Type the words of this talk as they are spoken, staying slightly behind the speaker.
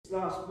this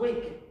last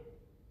week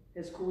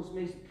has caused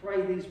me to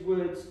pray these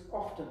words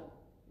often.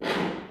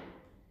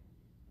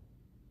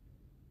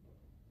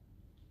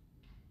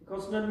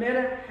 Because no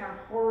matter how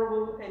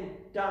horrible and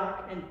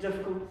dark and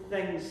difficult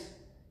things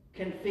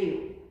can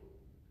feel,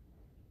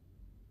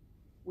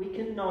 we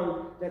can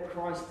know that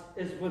Christ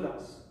is with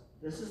us.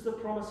 This is the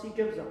promise he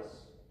gives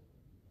us.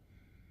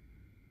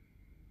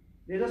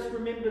 Let us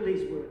remember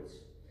these words,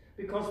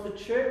 because the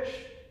church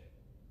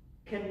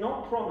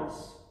cannot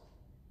promise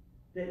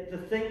that the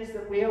things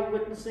that we are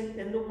witnessing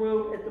in the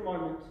world at the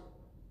moment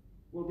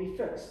will be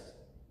fixed.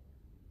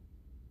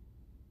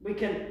 We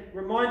can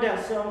remind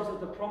ourselves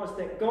of the promise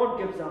that God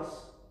gives us,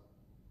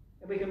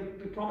 and we can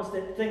be promised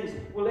that things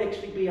will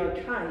actually be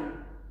okay,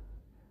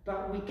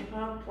 but we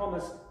can't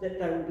promise that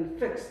they will be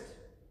fixed.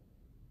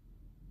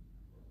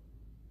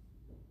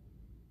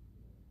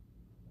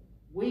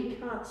 We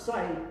can't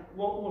say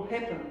what will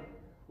happen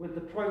with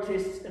the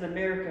protests in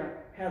America,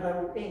 how they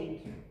will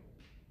end.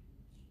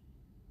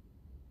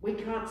 We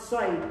can't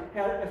say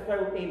if they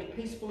will end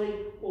peacefully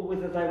or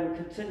whether they will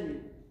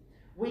continue.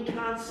 We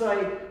can't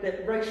say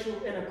that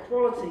racial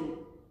inequality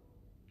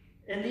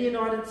in the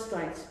United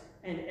States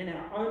and in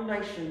our own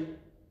nation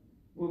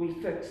will be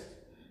fixed.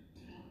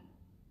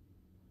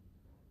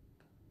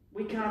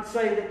 We can't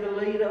say that the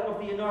leader of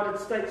the United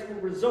States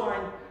will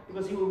resign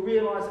because he will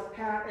realise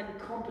how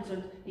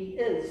incompetent he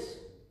is.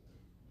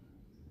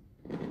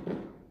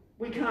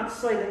 We can't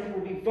say that he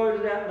will be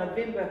voted out in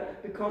November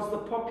because the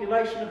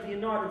population of the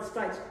United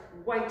States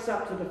wakes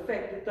up to the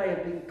fact that they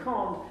have been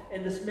conned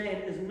and this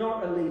man is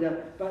not a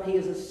leader, but he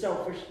is a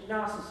selfish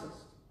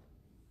narcissist.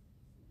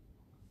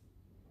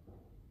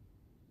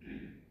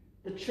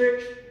 The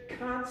church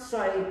can't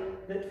say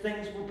that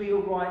things will be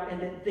all right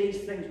and that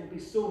these things will be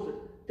sorted.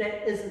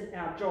 That isn't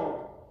our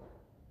job.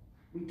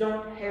 We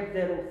don't have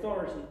that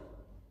authority.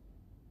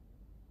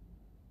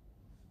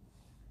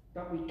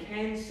 But we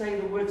can say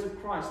the words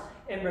of Christ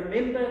and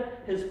remember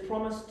his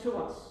promise to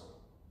us.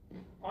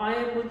 I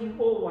am with you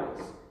always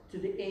to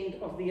the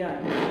end of the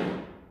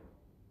age.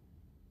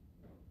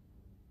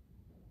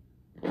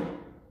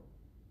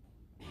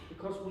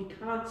 Because we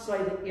can't say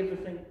that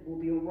everything will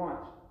be all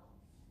right.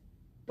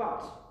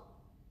 But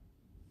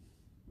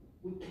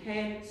we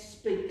can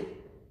speak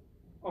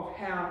of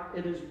how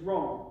it is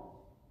wrong.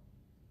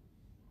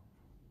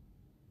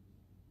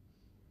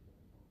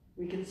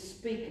 We can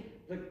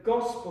speak the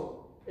gospel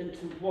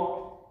into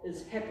what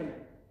is happening.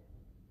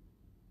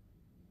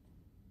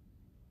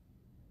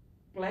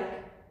 Black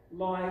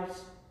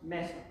lives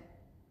matter.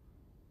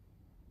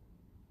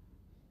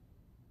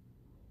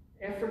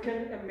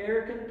 African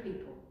American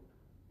people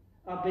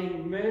are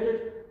being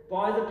murdered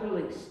by the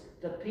police.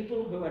 The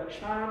people who are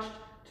charged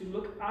to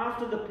look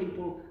after the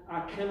people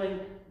are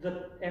killing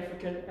the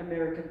African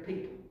American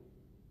people.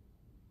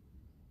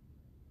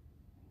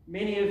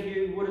 Many of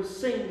you would have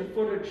seen the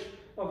footage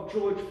of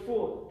George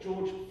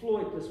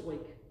Floyd this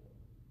week.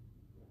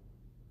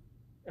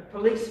 A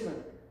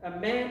policeman, a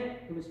man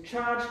who was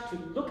charged to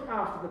look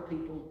after the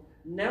people,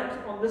 knelt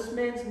on this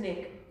man's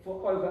neck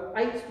for over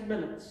 8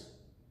 minutes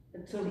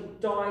until he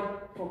died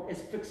from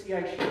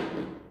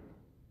asphyxiation.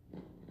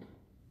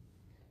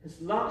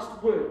 His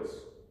last words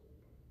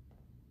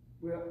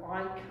were,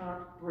 "I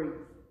can't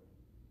breathe."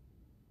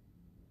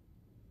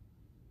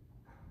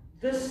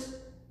 This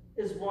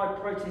is why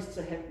protests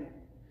are happening.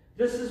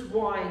 This is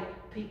why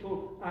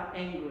people are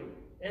angry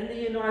in the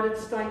United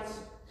States,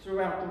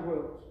 throughout the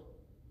world.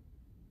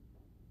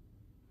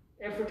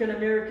 African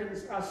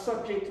Americans are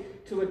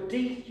subject to a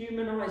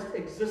dehumanized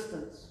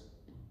existence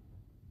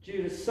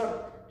due to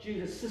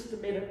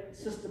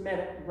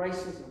systematic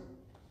racism.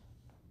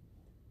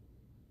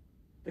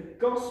 The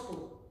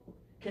gospel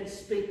can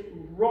speak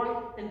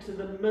right into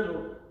the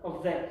middle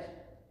of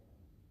that.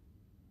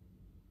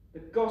 The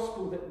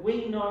gospel that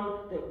we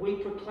know, that we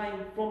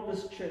proclaim from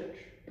this church.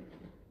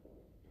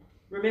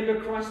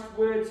 Remember Christ's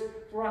words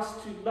for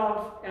us to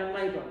love our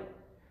neighbour.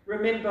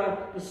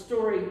 Remember the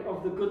story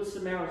of the Good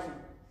Samaritan.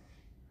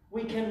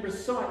 We can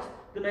recite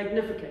the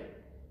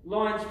Magnificat,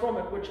 lines from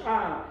it which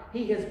are,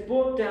 "He has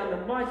brought down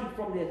the mighty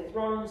from their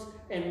thrones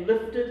and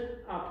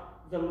lifted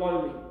up the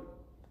lowly."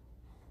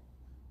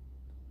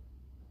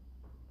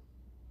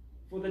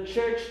 For the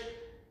church,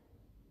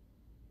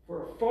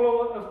 for a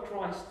follower of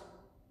Christ,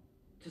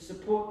 to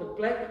support the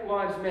Black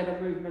Lives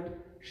Matter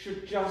movement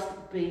should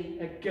just be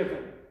a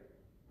given.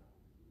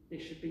 There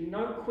should be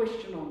no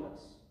question on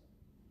this.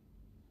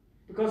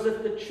 Because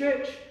if the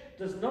church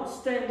does not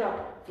stand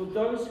up for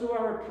those who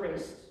are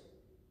oppressed,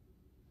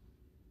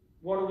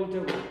 what are we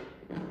doing?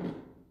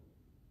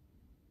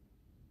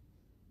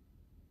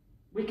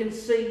 We can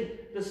see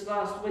this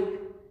last week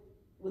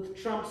with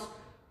Trump's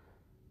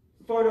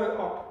photo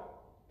op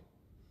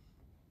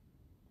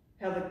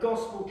how the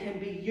gospel can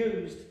be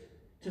used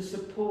to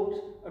support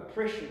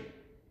oppression.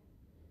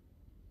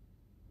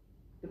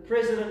 The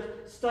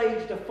president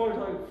staged a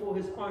photo for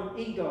his own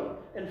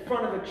ego in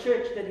front of a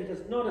church that he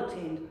does not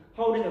attend,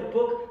 holding a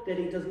book that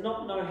he does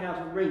not know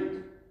how to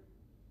read.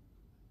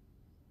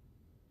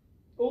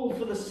 All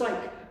for the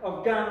sake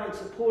of garnering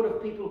support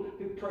of people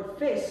who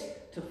profess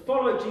to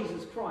follow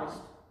Jesus Christ,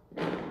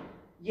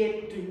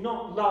 yet do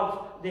not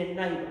love their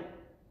neighbour.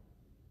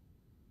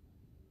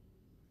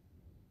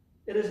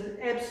 It is an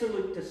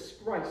absolute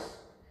disgrace.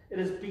 It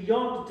is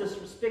beyond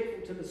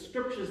disrespectful to the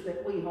scriptures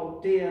that we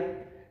hold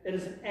dear. It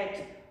is an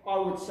act, I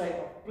would say,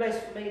 of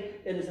blasphemy.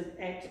 It is an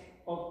act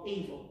of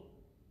evil.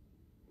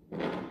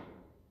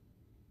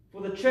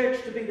 For the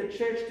church to be the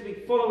church, to be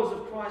followers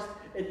of Christ,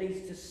 it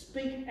needs to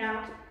speak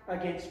out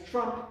against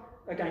Trump,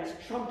 against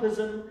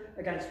Trumpism,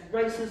 against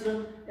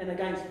racism, and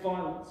against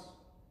violence.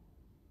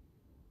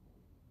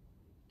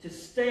 To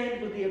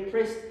stand with the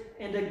oppressed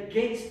and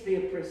against the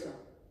oppressor.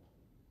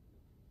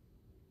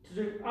 To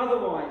do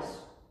otherwise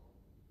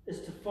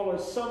is to follow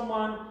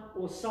someone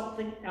or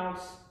something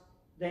else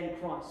than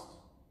Christ.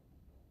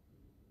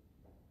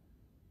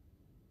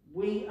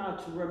 We are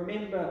to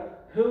remember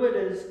who it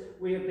is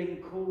we have been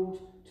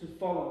called to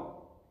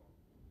follow.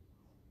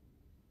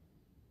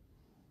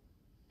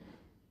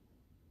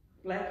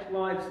 Black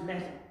lives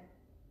matter.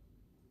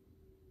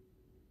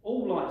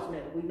 All lives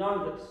matter. We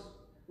know this.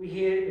 We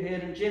hear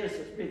it in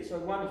Genesis, read so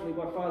wonderfully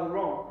by Father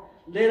Ron.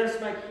 Let us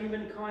make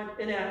humankind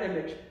in our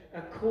image,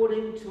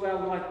 according to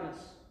our likeness.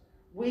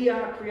 We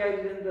are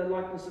created in the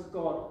likeness of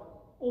God.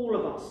 All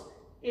of us.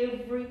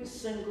 Every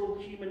single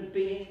human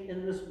being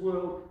in this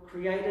world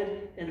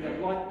created in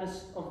the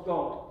likeness of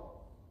God.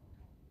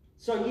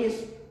 So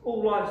yes,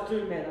 all lives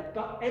do matter.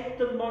 But at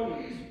the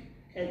moment,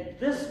 at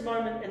this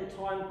moment in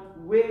time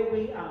where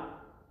we are,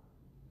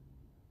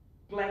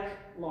 black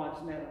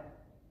lives matter.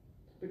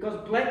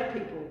 Because black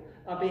people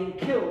are being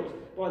killed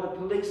by the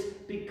police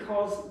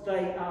because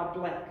they are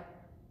black.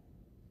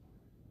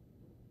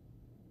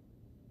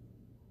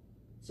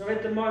 So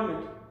at the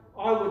moment,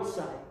 I would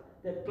say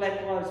that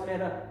black lives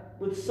matter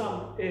with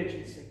some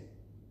urgency.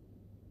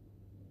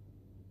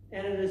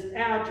 And it is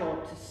our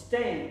job to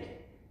stand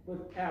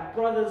with our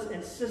brothers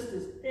and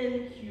sisters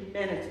in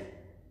humanity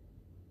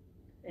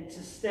and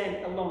to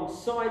stand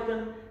alongside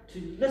them,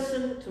 to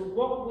listen to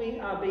what we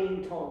are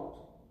being told,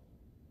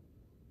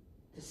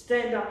 to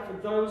stand up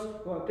for those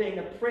who are being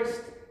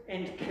oppressed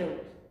and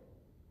killed.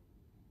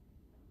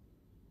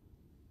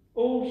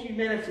 All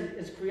humanity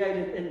is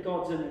created in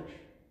God's image.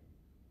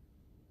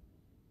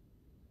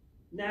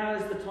 Now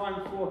is the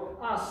time for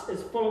us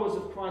as followers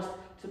of Christ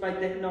to make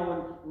that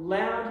known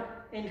loud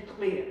and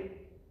clear,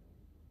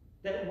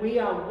 that we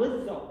are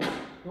with those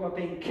who are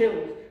being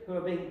killed, who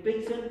are being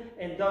beaten,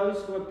 and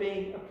those who are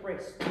being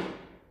oppressed.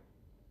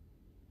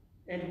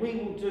 And we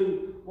will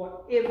do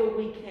whatever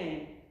we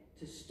can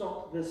to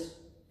stop this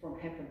from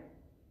happening.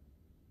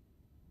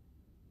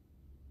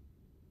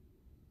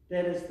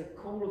 That is the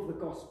call of the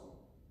gospel.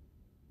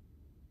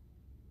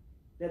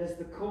 That is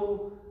the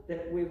call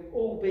that we've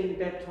all been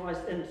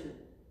baptized into,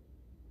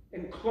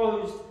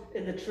 enclosed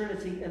in the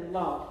Trinity in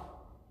love,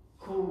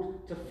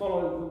 called to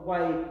follow the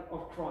way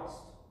of Christ.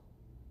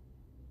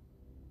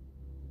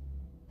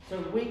 So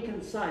we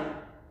can say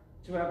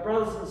to our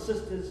brothers and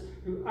sisters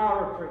who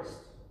are oppressed,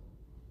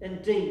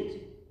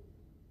 indeed,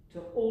 to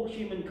all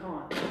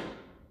humankind,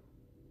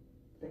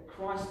 that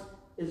Christ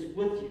is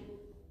with you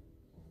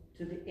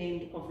to the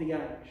end of the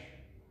age.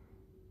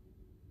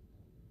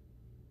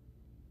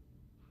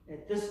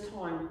 At this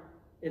time,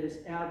 it is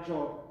our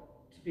job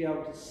to be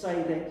able to say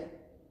that,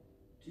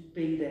 to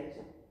be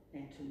that,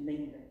 and to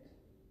mean that.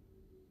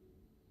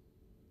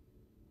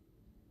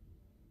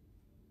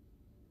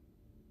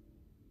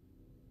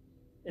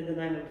 In the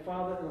name of the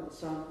Father, and of the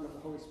Son, and of the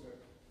Holy Spirit.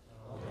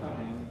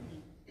 Amen.